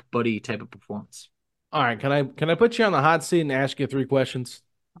unlike Buddy type of performance. All right, can I put you on the hot seat and ask you 3 questions?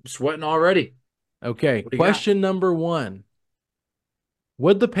 I'm sweating already. Okay, question number 1.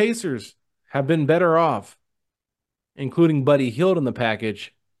 Would the Pacers have been better off including Buddy Hield in the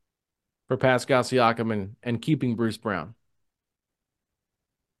package for Pascal Siakam and keeping Bruce Brown?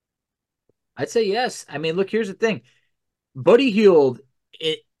 I'd say yes. I mean, look, here's the thing. Buddy Hield,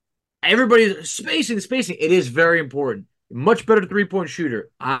 everybody's spacing. It is very important. Much better 3-point shooter.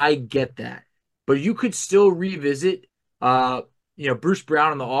 I get that. But you could still revisit, Bruce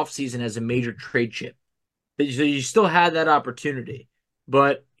Brown in the offseason as a major trade chip. So you still had that opportunity.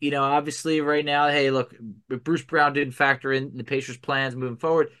 But, Obviously right now, hey, look, Bruce Brown didn't factor in the Pacers' plans moving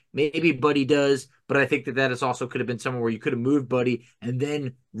forward. Maybe Buddy does, but I think that is also could have been somewhere where you could have moved Buddy and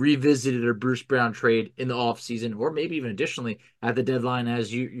then revisited a Bruce Brown trade in the offseason, or maybe even additionally at the deadline.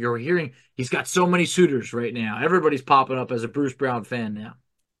 As you're hearing, he's got so many suitors right now. Everybody's popping up as a Bruce Brown fan now.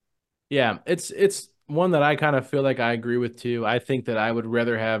 Yeah, it's one that I kind of feel like I agree with too. I think that I would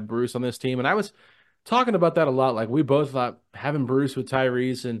rather have Bruce on this team, and I was talking about that a lot. Like, we both thought having Bruce with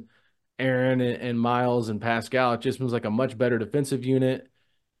Tyrese and Aaron and Miles and Pascal, it just was like a much better defensive unit.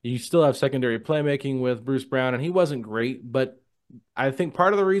 You still have secondary playmaking with Bruce Brown, and he wasn't great, but I think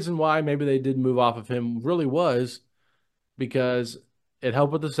part of the reason why maybe they did move off of him really was because it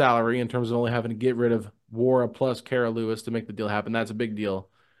helped with the salary in terms of only having to get rid of Wara plus Kara Lewis to make the deal happen. That's a big deal.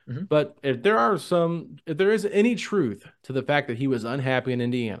 Mm-hmm. But if there is any truth to the fact that he was unhappy in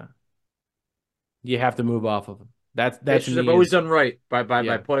Indiana, you have to move off of him. That's they've always done right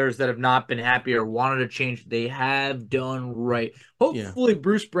by players that have not been happy or wanted to change. They have done right. Hopefully,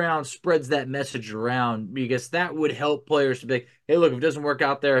 Bruce Brown spreads that message around, because that would help players to be like, hey, look, if it doesn't work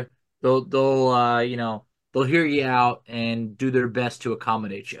out there, they'll hear you out and do their best to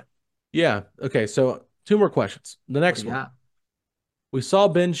accommodate you. Yeah. Okay. So 2 more questions. The next one, we saw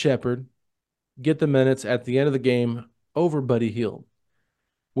Ben Sheppard get the minutes at the end of the game over Buddy Hield.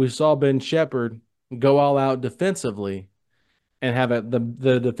 We saw Ben Sheppard go all out defensively and have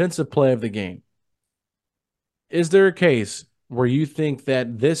the defensive play of the game. Is there a case where you think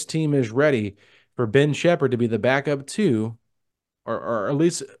that this team is ready for Ben Sheppard to be the backup 2, or at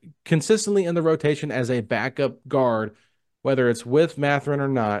least consistently in the rotation as a backup guard, whether it's with Mathurin or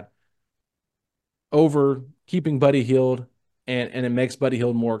not, over keeping Buddy Hield, and it makes Buddy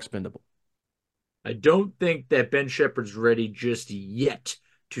Hield more expendable? I don't think that Ben Sheppard's ready just yet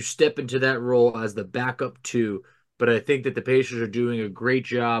to step into that role as the backup 2, but I think that the Pacers are doing a great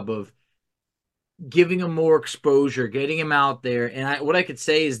job of giving him more exposure, getting him out there. And what I could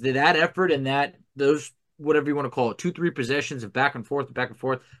say is that effort and those, whatever you want to call it, 2-3 possessions of back and forth,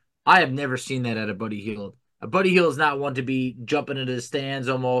 I have never seen that out of Buddy Hield. Buddy Hield is not one to be jumping into the stands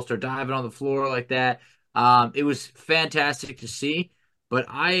almost or diving on the floor like that. It was fantastic to see, but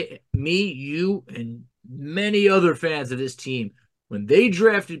you, and many other fans of this team, when they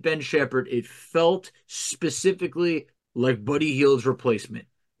drafted Ben Sheppard, it felt specifically like Buddy Hield's replacement.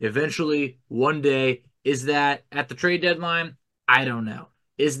 Eventually, one day, is that at the trade deadline? I don't know.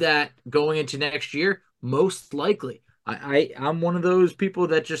 Is that going into next year? Most likely. I'm one of those people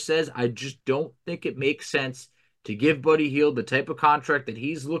that just says I just don't think it makes sense to give Buddy Hield the type of contract that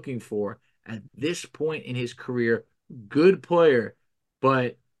he's looking for at this point in his career. Good player,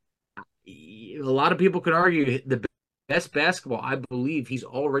 but a lot of people can argue the best basketball I believe he's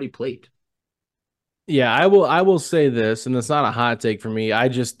already played. Yeah, I will say this, and it's not a hot take for me. I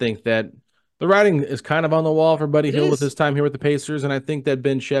just think that the writing is kind of on the wall for Buddy Hield with his time here with the Pacers, and I think that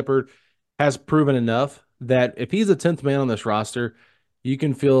Ben Sheppard has proven enough that if he's a 10th man on this roster, you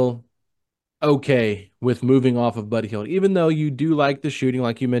can feel okay with moving off of Buddy Hield, even though you do like the shooting,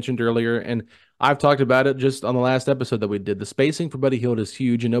 like you mentioned earlier, and I've talked about it just on the last episode that we did. The spacing for Buddy Hield is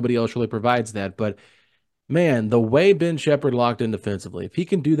huge, and nobody else really provides that, but man, the way Ben Sheppard locked in defensively, if he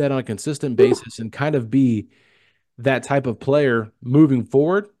can do that on a consistent basis and kind of be that type of player moving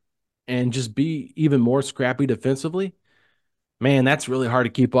forward and just be even more scrappy defensively, man, that's really hard to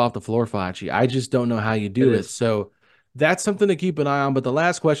keep off the floor, Facci. I just don't know how you do it. So that's something to keep an eye on. But the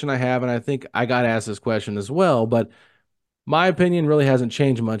last question I have, and I think I got asked this question as well, but my opinion really hasn't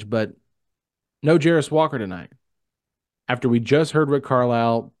changed much, but no Jarace Walker tonight. After we just heard Rick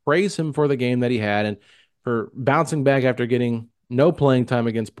Carlisle praise him for the game that he had and for bouncing back after getting no playing time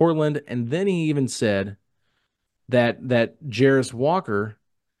against Portland. And then he even said that Jarace Walker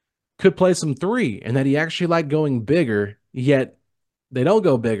could play some 3 and that he actually liked going bigger, yet they don't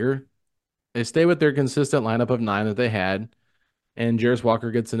go bigger. They stay with their consistent lineup of 9 that they had, and Jarace Walker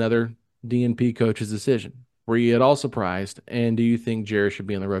gets another DNP coach's decision. Were you at all surprised, and do you think Jarace should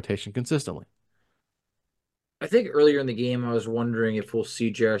be in the rotation consistently? I think earlier in the game, I was wondering if we'll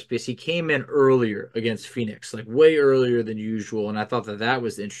see Jarace because he came in earlier against Phoenix, like way earlier than usual, and I thought that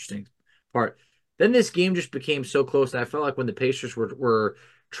was the interesting part. Then this game just became so close, and I felt like when the Pacers were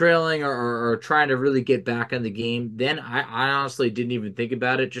trailing or trying to really get back in the game, then I honestly didn't even think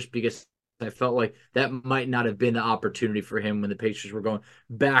about it just because I felt like that might not have been the opportunity for him when the Pacers were going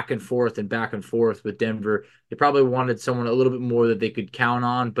back and forth with Denver. They probably wanted someone a little bit more that they could count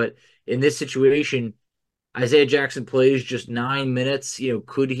on, but in this situation, Isaiah Jackson plays just 9 minutes.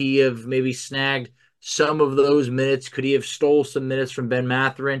 Could he have maybe snagged some of those minutes? Could he have stole some minutes from Ben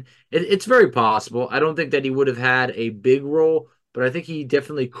Mathurin? It's very possible. I don't think that he would have had a big role, but I think he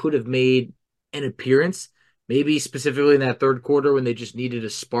definitely could have made an appearance, maybe specifically in that third quarter when they just needed a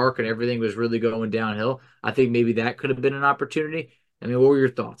spark and everything was really going downhill. I think maybe that could have been an opportunity. I mean, what were your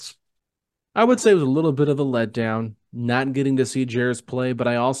thoughts? I would say it was a little bit of a letdown, not getting to see Jarace play, but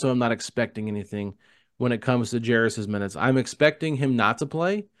I also am not expecting anything when it comes to Jarace's minutes. I'm expecting him not to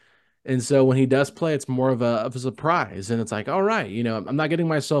play. And so when he does play, it's more of a surprise. And it's like, all right, I'm not getting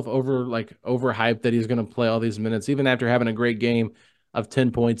myself overhyped that he's going to play all these minutes, even after having a great game of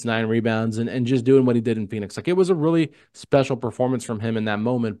 10 points, 9 rebounds, and just doing what he did in Phoenix. Like, it was a really special performance from him in that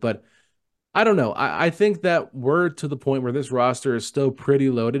moment. But I don't know. I think that we're to the point where this roster is still pretty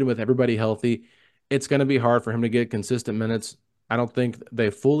loaded with everybody healthy. It's going to be hard for him to get consistent minutes. I don't think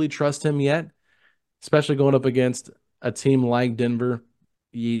they fully trust him yet, especially going up against a team like Denver.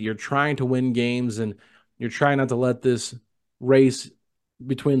 You're trying to win games, and you're trying not to let this race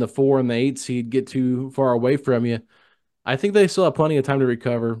between the 4 and the 8 seed get too far away from you. I think they still have plenty of time to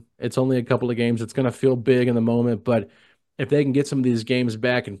recover. It's only a couple of games. It's going to feel big in the moment, but if they can get some of these games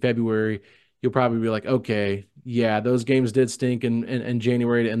back in February, you'll probably be like, okay, yeah, those games did stink in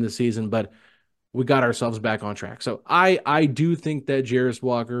January to end the season, but we got ourselves back on track. So I do think that Jarace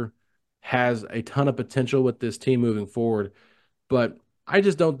Walker has a ton of potential with this team moving forward, but I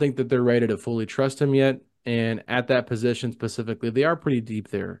just don't think that they're ready to fully trust him yet. And at that position specifically, they are pretty deep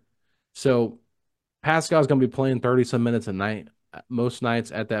there. So Pascal's going to be playing 30-some minutes a night, most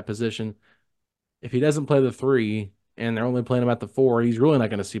nights at that position. If he doesn't play the 3 and they're only playing him at the 4, he's really not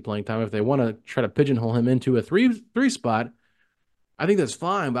going to see playing time. If they want to try to pigeonhole him into a 3 spot, I think that's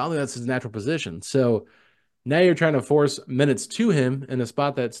fine, but I don't think that's his natural position. So now you're trying to force minutes to him in a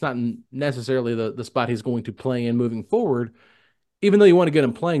spot that's not necessarily the spot he's going to play in moving forward. Even though you want to get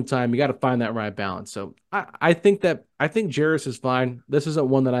him playing time, you got to find that right balance. So I think Jarace is fine. This isn't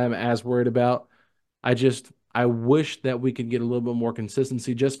one that I'm as worried about. I wish that we could get a little bit more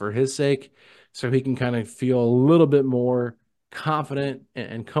consistency just for his sake, so he can kind of feel a little bit more confident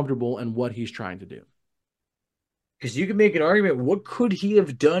and comfortable in what he's trying to do. Because you can make an argument, what could he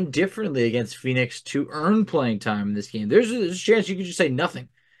have done differently against Phoenix to earn playing time in this game? There's a chance you could just say nothing.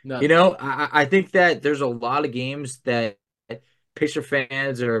 I think that there's a lot of games that Pacer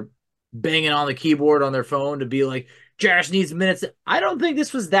fans are banging on the keyboard on their phone to be like, Jarace needs minutes. I don't think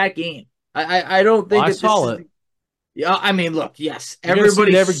this was that game. I don't think I saw it. Yeah, I mean, look, yes,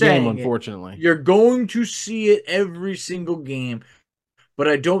 everybody's every game, unfortunately. You're going to see it every single game, but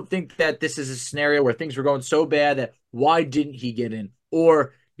I don't think that this is a scenario where things were going so bad that why didn't he get in?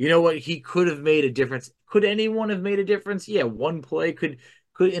 Or, you know what, he could have made a difference. Could anyone have made a difference? Yeah, one play could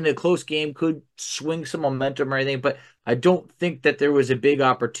in a close game could swing some momentum or anything, but I don't think that there was a big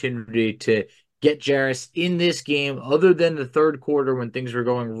opportunity to get Jarace in this game other than the third quarter when things were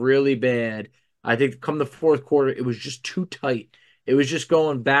going really bad. I think come the fourth quarter, it was just too tight. It was just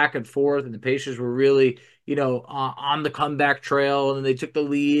going back and forth, and the Pacers were really, on the comeback trail, and then they took the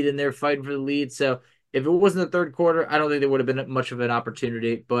lead, and they're fighting for the lead. So if it wasn't the third quarter, I don't think there would have been much of an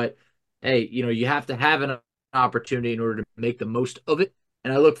opportunity. But, hey, you have to have an opportunity in order to make the most of it.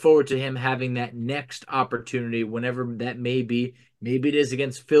 And I look forward to him having that next opportunity whenever that may be. Maybe it is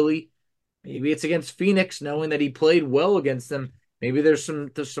against Philly. Maybe it's against Phoenix, knowing that he played well against them. Maybe there's some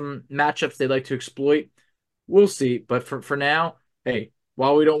matchups they'd like to exploit. We'll see. But for now, hey,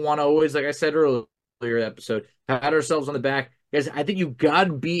 while we don't want to always, like I said earlier in the episode, pat ourselves on the back, guys, I think you've got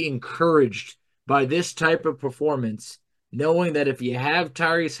to be encouraged by this type of performance, knowing that if you have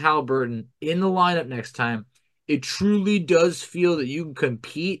Tyrese Haliburton in the lineup next time, it truly does feel that you can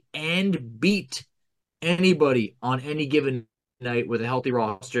compete and beat anybody on any given night with a healthy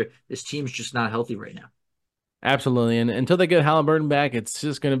roster. This team's just not healthy right now. Absolutely. And until they get Haliburton back, it's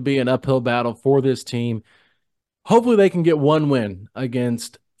just going to be an uphill battle for this team. Hopefully they can get one win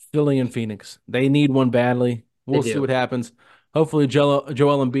against Philly and Phoenix. They need one badly. We'll see what happens. Hopefully Joel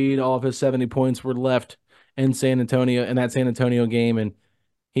Embiid, all of his 70 points were left in San Antonio game, and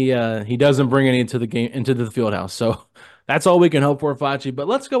he doesn't bring any into the field house. So that's all we can hope for, Facci. But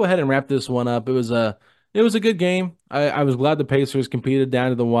let's go ahead and wrap this one up. It was a good game. I was glad the Pacers competed down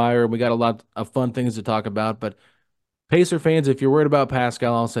to the wire. We got a lot of fun things to talk about. But Pacer fans, if you're worried about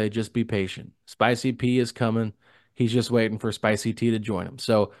Pascal, I'll say just be patient. Spicy P is coming. He's just waiting for Spicy T to join him.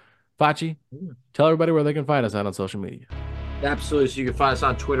 So, Facci, tell everybody where they can find us out on social media. Absolutely. So you can find us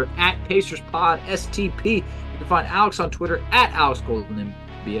on Twitter at PacersPod STP. You can find Alex on Twitter at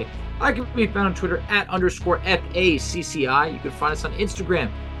AlexGoldenNBA. I can be found on Twitter at _FACCI. You can find us on Instagram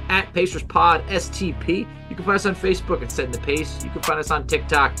at PacersPod STP. You can find us on Facebook at Setting the Pace. You can find us on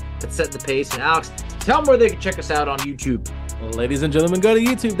TikTok at Setting the Pace. And Alex, tell them where they can check us out on YouTube. Ladies and gentlemen, go to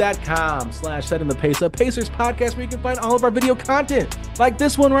youtube.com/settingthepace, a Pacers podcast where you can find all of our video content, like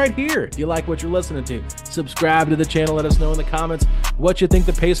this one right here. If you like what you're listening to, subscribe to the channel. Let us know in the comments what you think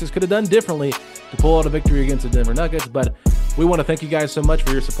the Pacers could have done differently to pull out a victory against the Denver Nuggets. But we want to thank you guys so much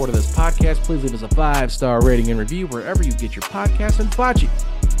for your support of this podcast. Please leave us a 5-star rating and review wherever you get your podcast. And Facci,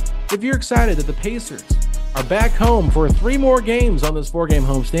 if you're excited that the Pacers are back home for 3 more games on this 4-game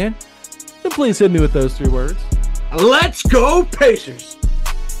homestand, then please hit me with those 3 words. Let's go, Pacers!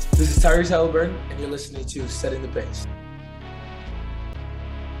 This is Tyrese Haliburton, and you're listening to Setting the Pace.